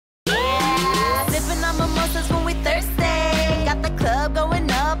Thursday, got the club going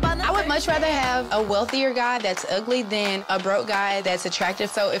up on the I would much rather have a wealthier guy that's ugly than a broke guy that's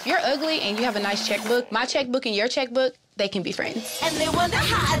attractive. So if you're ugly and you have a nice checkbook, my checkbook and your checkbook, they can be friends. And they wonder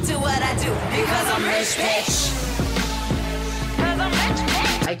how I do what I do because I'm rich, bitch.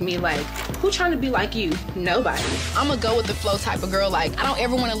 Like me, like, who trying to be like you? Nobody. I'm a go with the flow type of girl. Like, I don't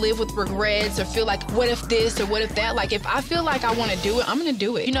ever want to live with regrets or feel like, what if this or what if that? Like, if I feel like I want to do it, I'm going to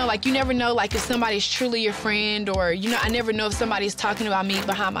do it. You know, like, you never know, like, if somebody's truly your friend or, you know, I never know if somebody's talking about me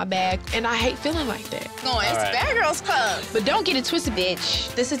behind my back. And I hate feeling like that. Going to Bad Girls Club. But don't get it twisted,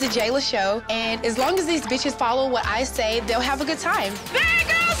 bitch. This is the Jayla Show. And as long as these bitches follow what I say, they'll have a good time. Bad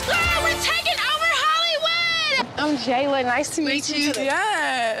Girls Club, we're taking over Hollywood. I'm Jayla. Nice to meet you.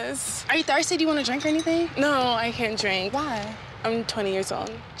 Yes. Are you thirsty? Do you want to drink or anything? No, I can't drink. Why? I'm 20 years old.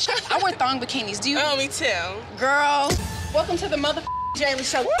 I wear thong bikinis. Do you? Oh, me too. Girl, welcome to the mother Jayla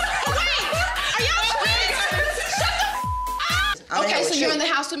Show. Are y'all twins? Okay, so you're in the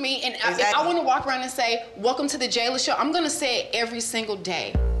house with me, and if I want to walk around and say, welcome to the Jayla Show, I'm going to say it every single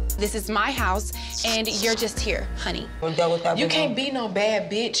day. This is my house, and you're just here, honey. You can't be no bad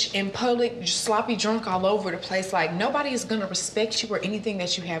bitch in public, sloppy drunk all over the place. Like, nobody is gonna respect you or anything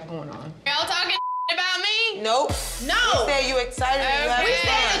that you have going on. Y'all talking about me? Nope. No. We said you excited and you had We fun.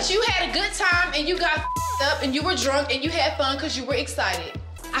 said that you had a good time and you got up and you were drunk and you had fun because you were excited.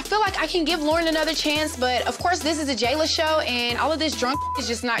 I feel like I can give Lauren another chance, but of course this is a Jayla Show, and all of this drunk is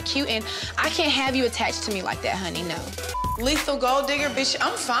just not cute, and I can't have you attached to me like that, honey, no. Lethal gold digger, bitch,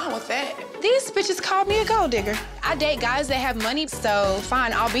 I'm fine with that. These bitches called me a gold digger. I date guys that have money, so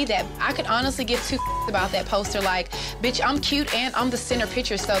fine, I'll be that. I could honestly give two about that poster, like, bitch, I'm cute and I'm the center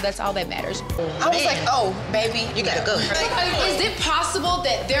picture, so that's all that matters. I was like, oh, baby, you gotta go. Is it possible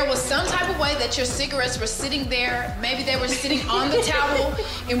that there was some type of way that your cigarettes were sitting there, maybe they were sitting on the towel,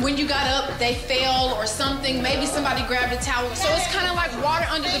 and when you got up, they fell or something, maybe somebody grabbed a towel, so it's kind of like water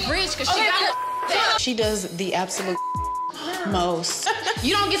under the bridge, because she got her She does the absolute most.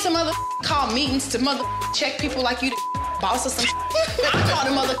 You don't get some other call meetings to mother check people like you to boss or some I call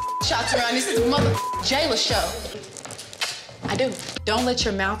them mother shots around. This is mother Jayla Show. I do. Don't let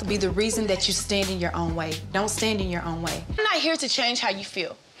your mouth be the reason that you stand in your own way. Don't stand in your own way. I'm not here to change how you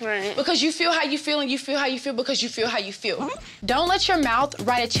feel. Right. Because you feel how you feel and you feel how you feel because you feel how you feel. Don't let your mouth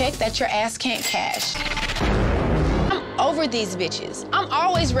write a check that your ass can't cash. I'm over these bitches. I'm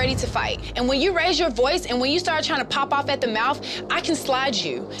always ready to fight. And when you raise your voice and when you start trying to pop off at the mouth, I can slide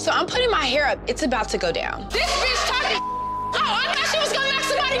you. So I'm putting my hair up. It's about to go down. This bitch talking oh, I thought she was gonna knock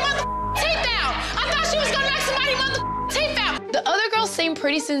somebody teeth out. I thought she was gonna knock somebody teeth out. The other girls seem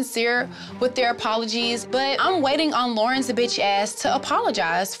pretty sincere with their apologies, but I'm waiting on Lauren's bitch ass to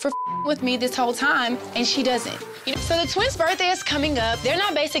apologize for with me this whole time, and she doesn't. You know, so the twins' birthday is coming up. They're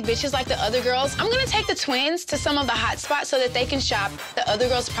not basic bitches like the other girls. I'm gonna take the twins to some of the hot spots so that they can shop. The other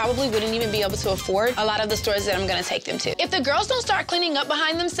girls probably wouldn't even be able to afford a lot of the stores that I'm gonna take them to. If the girls don't start cleaning up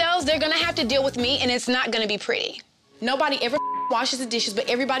behind themselves, they're gonna have to deal with me, and it's not gonna be pretty. Nobody ever washes the dishes, but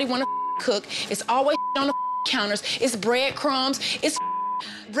everybody wanna cook. It's always on the counters. It's breadcrumbs. It's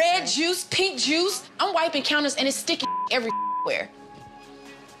red juice, pink juice. I'm wiping counters, and it's sticky everywhere.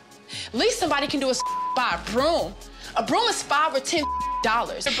 At least somebody can do a by a broom. A broom is $5 or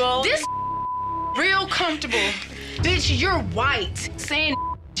 $10. This real comfortable. Bitch, you're white. Saying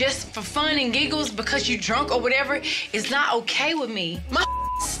just for fun and giggles because you drunk or whatever is not okay with me. My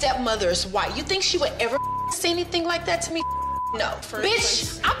stepmother is white. You think she would ever say anything like that to me? No.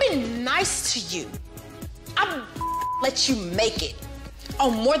 Bitch, I've been nice to you. I let you make it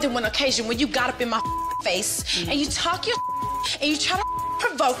on more than one occasion when you got up in my face and you talk your and you try to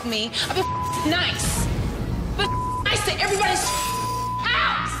provoke me. I've been nice. But nice to everybody's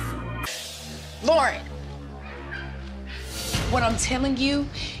house. Lauren, what I'm telling you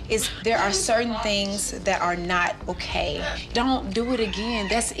is there are certain things that are not okay. Don't do it again.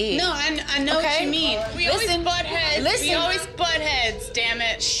 That's it. No, I know what you mean. We always butt heads. We always butt heads, damn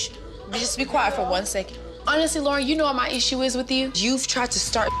it. Shh. Just be quiet for 1 second. Honestly, Lauren, you know what my issue is with you? You've tried to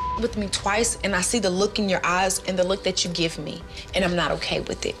start with me twice, and I see the look in your eyes and the look that you give me, and I'm not okay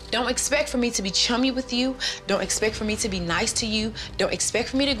with it. Don't expect for me to be chummy with you. Don't expect for me to be nice to you. Don't expect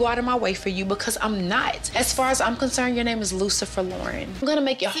for me to go out of my way for you, because I'm not. As far as I'm concerned, your name is Lucifer Lauren. I'm gonna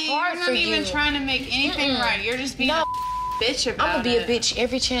make it hard for you. You're not even trying to make anything right. You're just being a bitch about it. I'm gonna be a bitch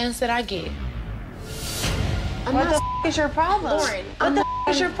every chance that I get. What the is your problem? Lauren, what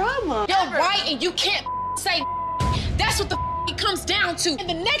the is your problem? You're right, and you can't say that's what the it comes down to. And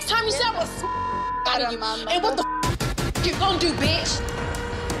the next time you say I'm gonna out of you, and what the you gonna do, bitch?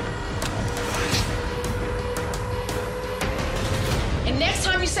 And next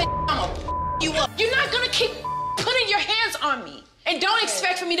time you say I'm gonna you up, you're not gonna keep putting your hands on me. And don't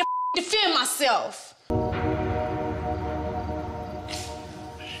expect for me to defend myself.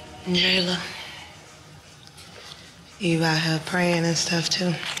 Jayla, you out here praying and stuff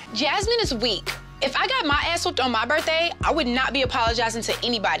too? Jasmine is weak. If I got my ass whooped on my birthday, I would not be apologizing to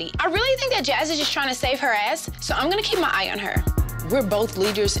anybody. I really think that Jazz is just trying to save her ass, so I'm gonna keep my eye on her. We're both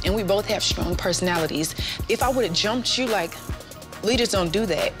leaders and we both have strong personalities. If I would have jumped you, like, leaders don't do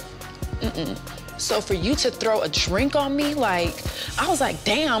that. So for you to throw a drink on me, like, I was like,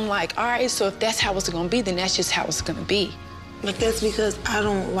 damn, like, all right, so if that's how it's gonna be, then that's just how it's gonna be. But that's because I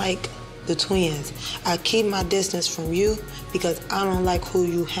don't like the twins. I keep my distance from you because I don't like who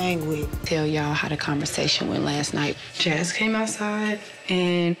you hang with. Tell y'all how the conversation went last night. Jazz came outside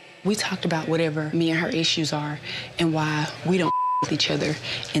and we talked about whatever me and her issues are and why we don't with each other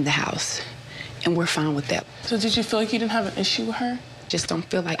in the house. And we're fine with that. So did you feel like you didn't have an issue with her? Just don't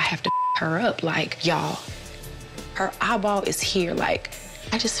feel like I have to her up. Like, y'all, her eyeball is here. Like,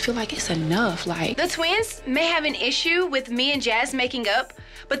 I just feel like it's enough. Like, The twins may have an issue with me and Jazz making up,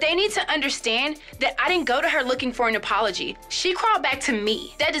 but they need to understand that I didn't go to her looking for an apology. She crawled back to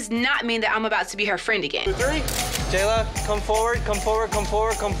me. That does not mean that I'm about to be her friend again. 2, 3. Jayla, come forward, come forward, come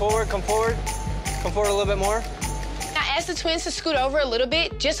forward, come forward, come forward. Come forward a little bit more. I asked the twins to scoot over a little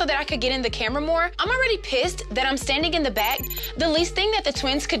bit just so that I could get in the camera more. I'm already pissed that I'm standing in the back. The least thing that the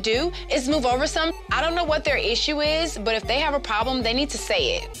twins could do is move over some. I don't know what their issue is, but if they have a problem, they need to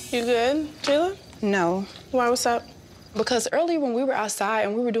say it. You good, Jayla? no. Why, what's up? Because earlier when we were outside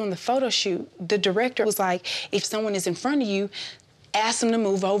and we were doing the photo shoot, the director was like, if someone is in front of you, ask them to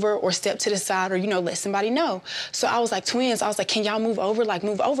move over or step to the side or, you know, let somebody know. So I was like, twins, I was like, can y'all move over? Like,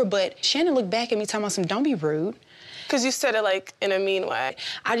 move over. But Shannon looked back at me talking about some, don't be rude. Because you said it, like, in a mean way.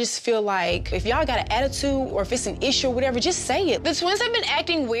 I just feel like if y'all got an attitude or if it's an issue or whatever, just say it. The twins have been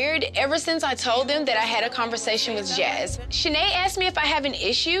acting weird ever since I told them that I had a conversation with Jazz. Shanae asked me if I have an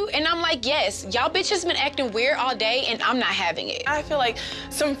issue, and I'm like, yes. Y'all bitches been acting weird all day, and I'm not having it. I feel like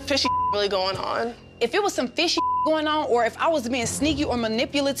some fishy really going on. If it was some fishy going on or if I was being sneaky or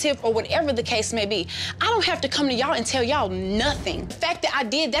manipulative or whatever the case may be, I don't have to come to y'all and tell y'all nothing. The fact that I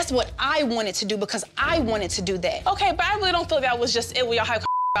did, that's what I wanted to do because I wanted to do that. Okay, but I really don't feel like that was just it. We all had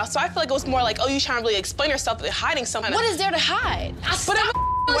about. So I feel like it was more like, oh, you trying to really explain yourself, but hiding something. What is there to hide? But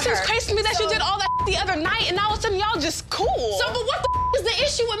it seems crazy to me that you did all that the other night, and all of a sudden y'all just cool. So, but what the is the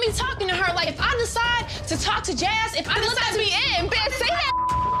issue with me talking to her? Like, if I decide to talk to Jazz, if I decide to be in, bitch, say that.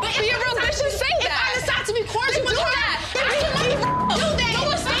 Be a real bitch and say that. If I decide to be cordial with her, I can do that. No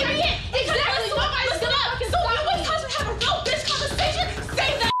one's saying it. Exactly. Nobody's gonna. So why would you have a real bitch conversation? Say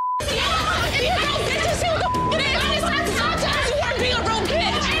that. If you're a real bitch, just say what the it is. I decide to talk to her. You weren't being a real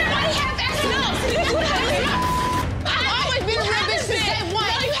bitch. Everybody have ass enough. I've always been a real bitch since day one.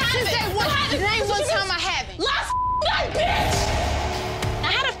 No, you haven't. Since day one. Name one time I haven't. Last bitch. I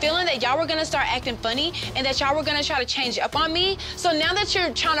had a feeling that y'all were gonna start acting funny and that y'all were gonna try to change up on me. So now that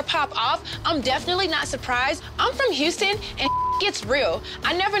you're trying to pop off, I'm definitely not surprised. I'm from Houston and gets real.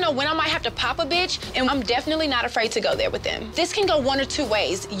 I never know when I might have to pop a bitch, and I'm definitely not afraid to go there with them. This can go one or two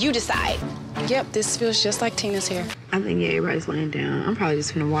ways. You decide. Yep, this feels just like Tina's hair. I think, yeah, everybody's laying down. I'm probably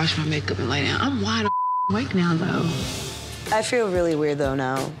just gonna wash my makeup and lay down. I'm wide awake now, though. I feel really weird, though,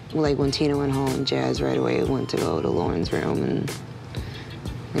 now. Like, when Tina went home, Jazz right away went to go to Lauren's room, and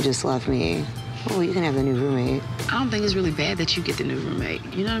it just left me. Oh, you can have the new roommate. I don't think it's really bad that you get the new roommate.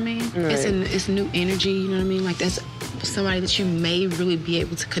 You know what I mean? Right. It's new energy, you know what I mean? Like, that's somebody that you may really be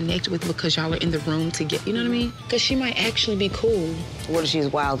able to connect with because y'all are in the room together, you know what I mean? Because she might actually be cool. What if she's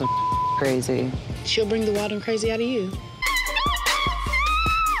wild and crazy? She'll bring the wild and crazy out of you.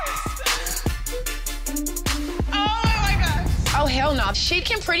 Oh, hell no. She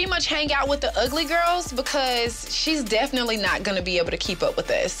can pretty much hang out with the ugly girls because she's definitely not gonna be able to keep up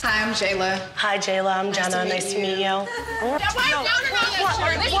with us. Hi, I'm Jayla. Hi, Jayla. I'm Jenna. Nice to meet you. What?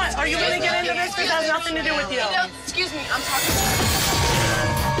 Are you really getting into this? This has nothing to do with you. Excuse me, I'm talking to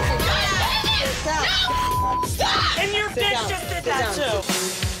Stop! Stop! And your bitch just did that too.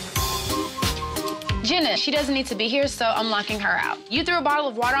 Jenna, she doesn't need to be here, so I'm locking her out. You threw a bottle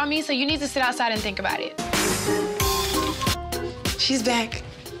of water on me, so you need to sit outside and think about it. She's back,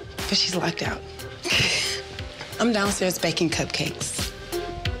 but she's locked out. I'm downstairs baking cupcakes.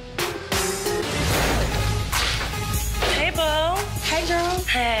 Hey, Bo. Hey, girl.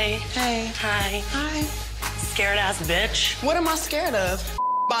 Hey. Hey. Hi. Hi. Scared ass bitch. What am I scared of?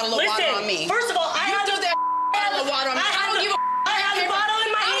 Bottle of water on me. First of all, I have threw that bottle of water on me. I don't give a I have the bottle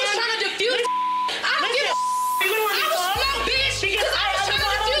in my hand. I was trying to defuse it. I don't give a You don't want to talk? no, bitch. Because I have the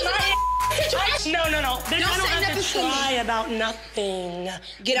bottle in my hand. No. Bitch, I don't have to try about nothing.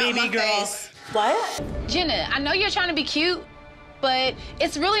 Get out baby my girl. face. What? Jenna, I know you're trying to be cute, but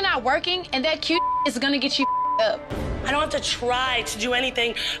it's really not working, and that cute is gonna get you up. I don't have to try to do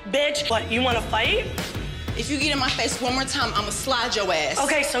anything, bitch. What, you want to fight? If you get in my face one more time, I'ma slide your ass.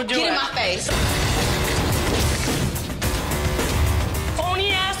 Okay, so do it. Get in my face.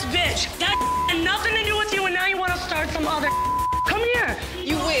 Phony ass bitch. That had nothing to do with you, and now you want to start some other. Come here.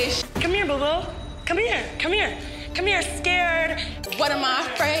 You wish. Come here, boo-boo. Come here. Come here. Come here, scared. What am I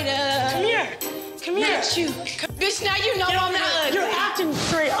afraid of? Come here. Come here. Not you. Bitch, now you know I'm not ugly. You're acting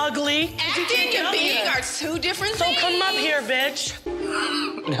straight ugly. Acting and being are two different things. So come up here, bitch.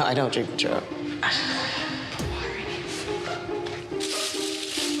 No, I don't drink Patron.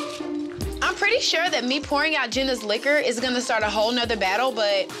 I'm pretty sure that me pouring out Jenna's liquor is gonna start a whole nother battle,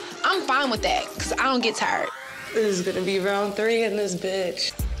 but I'm fine with that, because I don't get tired. This is gonna be round 3 in this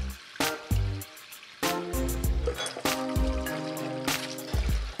bitch.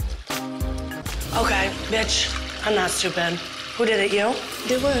 Okay, bitch, I'm not stupid. Who did it, you?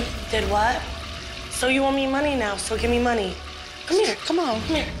 Did what? Did what? So you owe me money now, so give me money. Come here. Come on.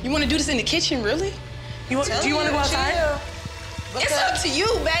 Come here. You want to do this in the kitchen, really? Do you want to go outside? It's up to you,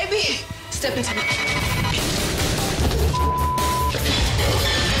 baby. Step into the...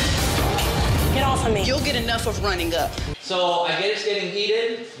 Get off of me. You'll get enough of running up. So I get it's getting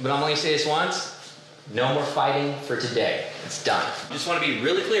heated, but I'm only say this once. No more fighting for today. It's done. Just want to be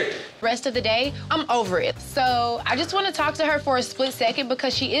really clear. Rest of the day, I'm over it. So I just want to talk to her for a split second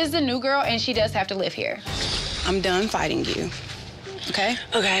because she is the new girl and she does have to live here. I'm done fighting you, okay?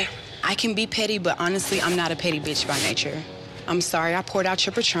 Okay. I can be petty, but honestly, I'm not a petty bitch by nature. I'm sorry I poured out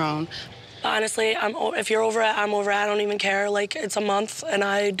your Patron. Honestly, if you're over it, I'm over it. I don't even care. Like, it's a month, and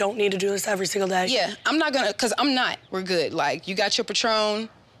I don't need to do this every single day. Yeah, I'm not gonna, because I'm not. We're good. Like, you got your Patron,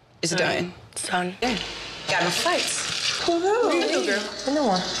 it's done. It's done. Yeah. Got no fights. Who What do you do, girl? No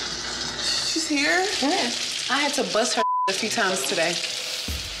one. She's here? Yeah. I had to bust her a few times today.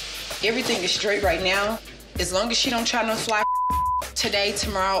 Everything is straight right now. As long as she don't try no fly today,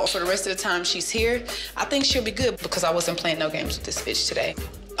 tomorrow, or for the rest of the time she's here, I think she'll be good because I wasn't playing no games with this bitch today.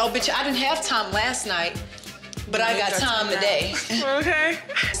 Oh, bitch, I didn't have time last night, but I got time today. Okay.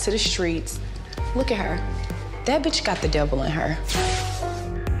 To the streets. Look at her. That bitch got the devil in her.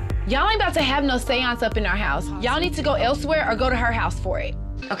 Y'all ain't about to have no seance up in our house. Y'all need to go elsewhere or go to her house for it.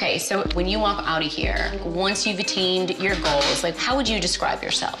 Okay, so when you walk out of here, once you've attained your goals, like, how would you describe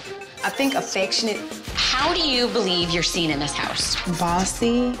yourself? I think affectionate. How do you believe you're seen in this house?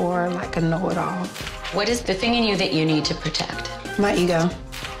 Bossy or like a know-it-all. What is the thing in you that you need to protect? My ego.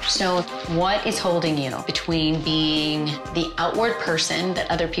 So what is holding you between being the outward person that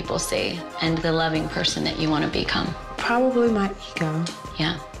other people see and the loving person that you want to become? Probably my ego.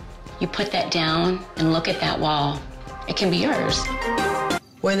 Yeah. You put that down and look at that wall. It can be yours.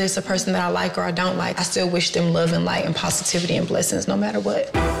 Whether it's a person that I like or I don't like, I still wish them love and light and positivity and blessings no matter what.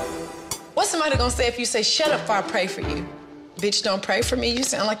 What's somebody gonna say if you say, shut up before I pray for you? Bitch, don't pray for me. You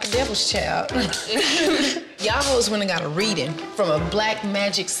sound like the devil's child. Y'all hoes went and got a reading from a black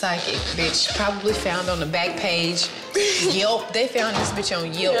magic psychic, bitch. Probably found on the back page. Yelp. They found this bitch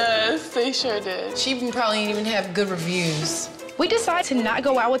on Yelp. Yes, they sure did. She probably didn't even have good reviews. We decided to not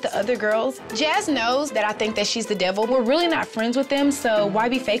go out with the other girls. Jazz knows that I think that she's the devil. We're really not friends with them, so why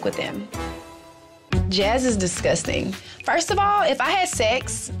be fake with them? Jazz is disgusting. First of all, if I had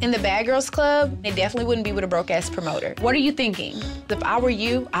sex in the Bad Girls Club, it definitely wouldn't be with a broke-ass promoter. What are you thinking? If I were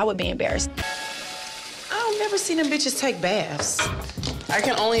you, I would be embarrassed. I don't never see them bitches take baths. I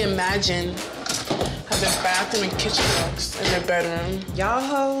can only imagine having bathroom and kitchen rugs in their bedroom. Y'all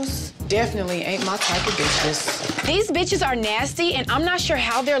hoes definitely ain't my type of bitches. These bitches are nasty, and I'm not sure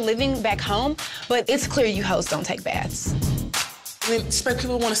how they're living back home, but it's clear you hoes don't take baths. I mean, expect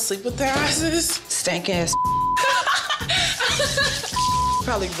people want to sleep with their asses? Stank ass.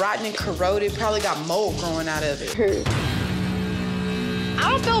 Probably rotten and corroded, probably got mold growing out of it. I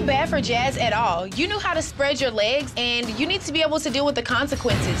don't feel bad for Jazz at all. You knew how to spread your legs, and you need to be able to deal with the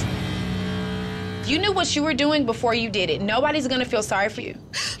consequences. You knew what you were doing before you did it. Nobody's gonna feel sorry for you.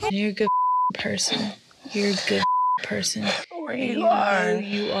 You're a good person. You're a good person. You are.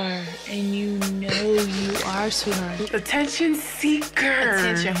 You are. And you know you are, sweetheart. Attention seeker.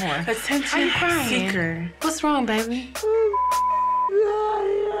 Attention whore. Attention seeker. What's wrong, baby?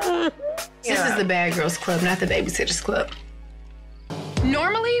 This is the Bad Girls Club, not the Babysitters Club.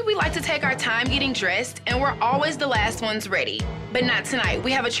 Normally, we like to take our time getting dressed, and we're always the last ones ready. But not tonight.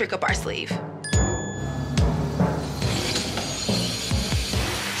 We have a trick up our sleeve.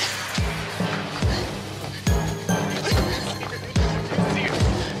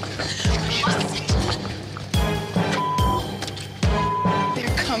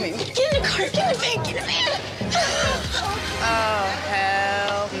 Get in the car, get in Oh,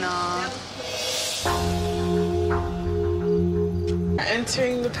 hell no.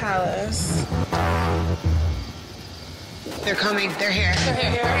 Entering the palace. They're coming. They're here. They're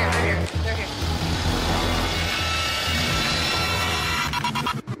here. They're here. They're here. They're here.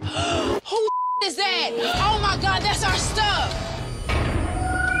 Who is that? Oh my God, that's our stuff.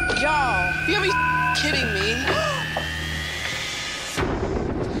 Y'all, you ever be kidding me?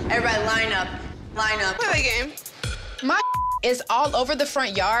 Everybody line up. Line up. Play the game. My is all over the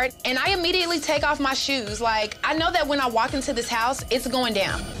front yard, and I immediately take off my shoes. Like, I know that when I walk into this house, it's going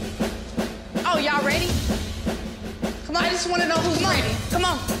down. Oh, y'all ready? Come on. I just want to know who's ready. Come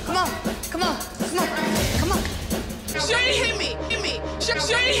on. Come on. Come on. Come on. Come on. Shorty hit me. Hit me.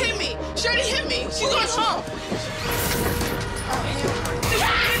 Shorty hit me. Shorty hit me. She's going home.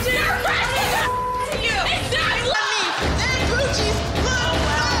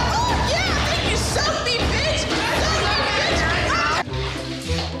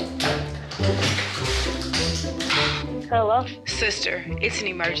 Hello? Sister, it's an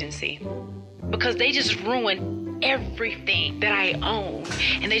emergency. Because they just ruined everything that I own.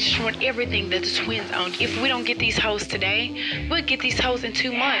 And they just ruined everything that the twins own. If we don't get these hoes today, we'll get these hoes in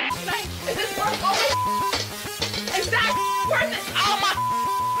 2 months. Is this worth all Is that worth it? All my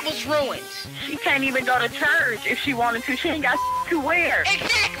was ruined. She can't even go to church if she wanted to. She ain't got to wear.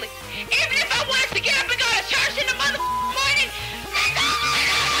 Exactly. Even if I wanted to get up and go to church in the morning,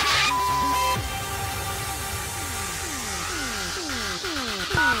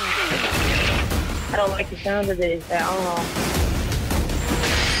 I don't like the sound of this at all.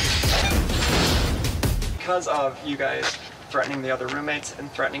 Because of you guys threatening the other roommates and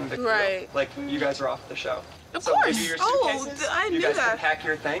threatening the crew, like, you guys are off the show. Of so course. Give you your Oh, suitcases, I knew you guys that. can pack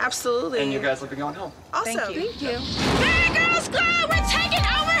your things. Absolutely. And you guys will be going home. Awesome. Thank you. Bad Girls Club, we're taking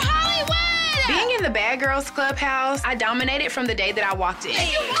over Hollywood! Being in the Bad Girls Clubhouse, I dominated from the day that I walked in. Why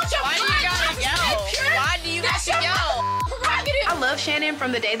do you gotta yell? Why do you have to yell? I love Shannon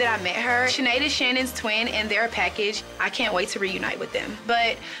from the day that I met her. Sinead is Shannon's twin and they're a package. I can't wait to reunite with them.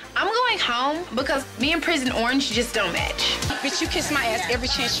 But I'm going home because me and Prison Orange just don't match. Bitch, you kiss my ass every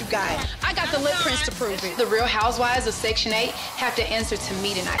chance you got. I got the lip prints to prove it. The Real Housewives of Section 8 have to answer to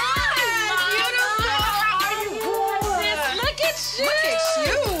me tonight. Look at you. Look at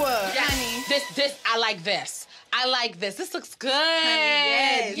you. Honey. This, I like this. I like this. This looks good.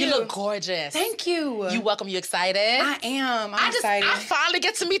 Yes. You look gorgeous. Thank you. You welcome. You excited? I am. I'm excited. I finally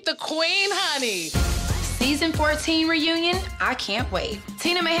get to meet the queen, honey. Season 14 reunion, I can't wait.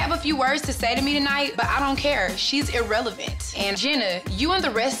 Tina may have a few words to say to me tonight, but I don't care. She's irrelevant. And Jenna, you and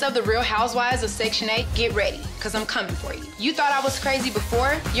the rest of the Real Housewives of Section 8, get ready, because I'm coming for you. You thought I was crazy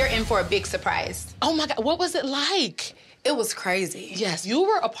before, you're in for a big surprise. Oh my God, what was it like? It was crazy. Yes, you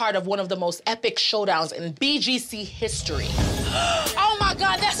were a part of one of the most epic showdowns in BGC history. Oh my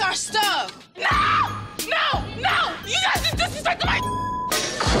God, that's our stuff. No! No! No! You guys just disrespected my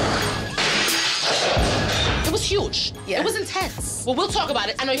It was huge. Yeah. It was intense. Well, we'll talk about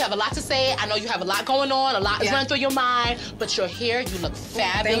it. I know you have a lot to say. I know you have a lot going on. A lot is running through your mind. But you're here. You look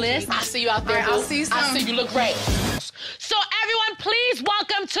fabulous. I see you out there. All right, I'll see you soon. I see you look great. So everyone, please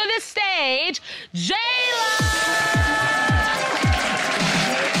welcome to the stage, J-Lo!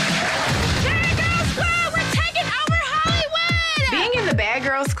 Being in the Bad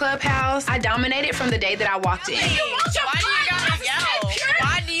Girls Clubhouse, I dominated from the day that I walked in. Why do you gotta yell?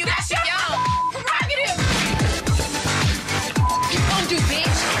 Why do you have to yell? You gon' do,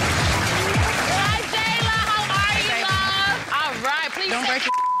 bitch. Hi, J-Lo. How are you, love? All right, please. Don't break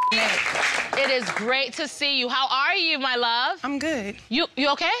your neck. It is great to see you. How are you, my love? I'm good. You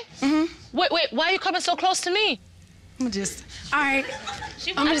okay? Mm-hmm. Wait, why are you coming so close to me? I'm just, all right.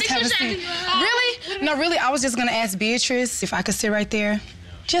 I'm just having a seat. Really? No, really, I was just gonna ask Beatrice if I could sit right there,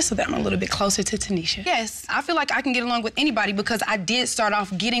 just so that I'm a little bit closer to Tanisha. Yes, I feel like I can get along with anybody because I did start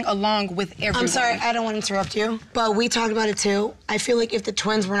off getting along with everyone. I'm sorry, I don't want to interrupt you, but we talked about it too. I feel like if the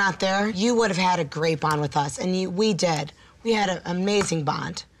twins were not there, you would have had a great bond with us, and we did. We had an amazing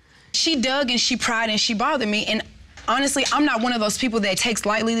bond. She dug and she pried and she bothered me, and honestly, I'm not one of those people that takes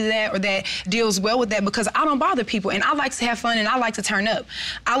lightly to that or that deals well with that because I don't bother people and I like to have fun and I like to turn up.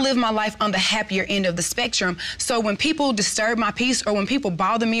 I live my life on the happier end of the spectrum. So when people disturb my peace or when people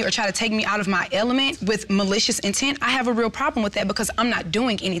bother me or try to take me out of my element with malicious intent, I have a real problem with that because I'm not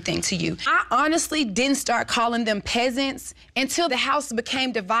doing anything to you. I honestly didn't start calling them peasants until the house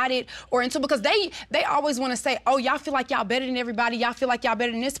became divided or until, because they always want to say, oh, y'all feel like y'all better than everybody. Y'all feel like y'all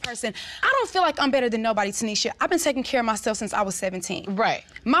better than this person. I don't feel like I'm better than nobody, Tanisha. I've been taking taking care of myself since I was 17. Right.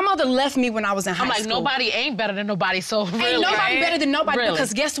 My mother left me when I was in high I'm like, school. nobody ain't better than nobody, so really. Ain't nobody right? better than nobody Really?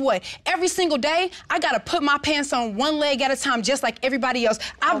 because guess what? Every single day, I gotta put my pants on one leg at a time just like everybody else.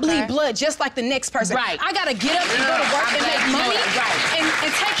 I bleed blood just like the next person. Right. I gotta get up and go to work and make money and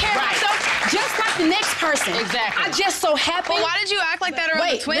take care of myself just like the next person. Exactly. I just so happen. But why did you act like that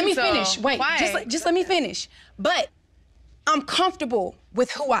around the twins, let me finish. though? Wait, Why? just let me finish. But I'm comfortable with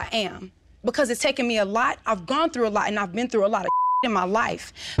who I am because it's taken me a lot. I've gone through a lot and I've been through a lot of in my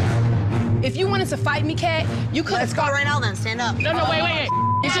life. If you wanted to fight me, Kat, you could. Let's go right now then. Stand up. No, wait.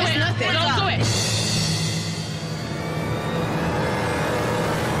 It's just nothing. Don't do it.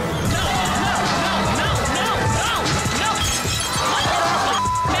 No.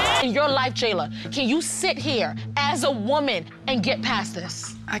 In your life, Jayla, can you sit here as a woman and get past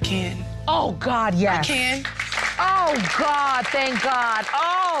this? I can. Oh, God, yes. I can. Oh, God, thank God.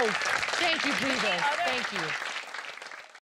 Oh, thank you, Jesus. Thank you.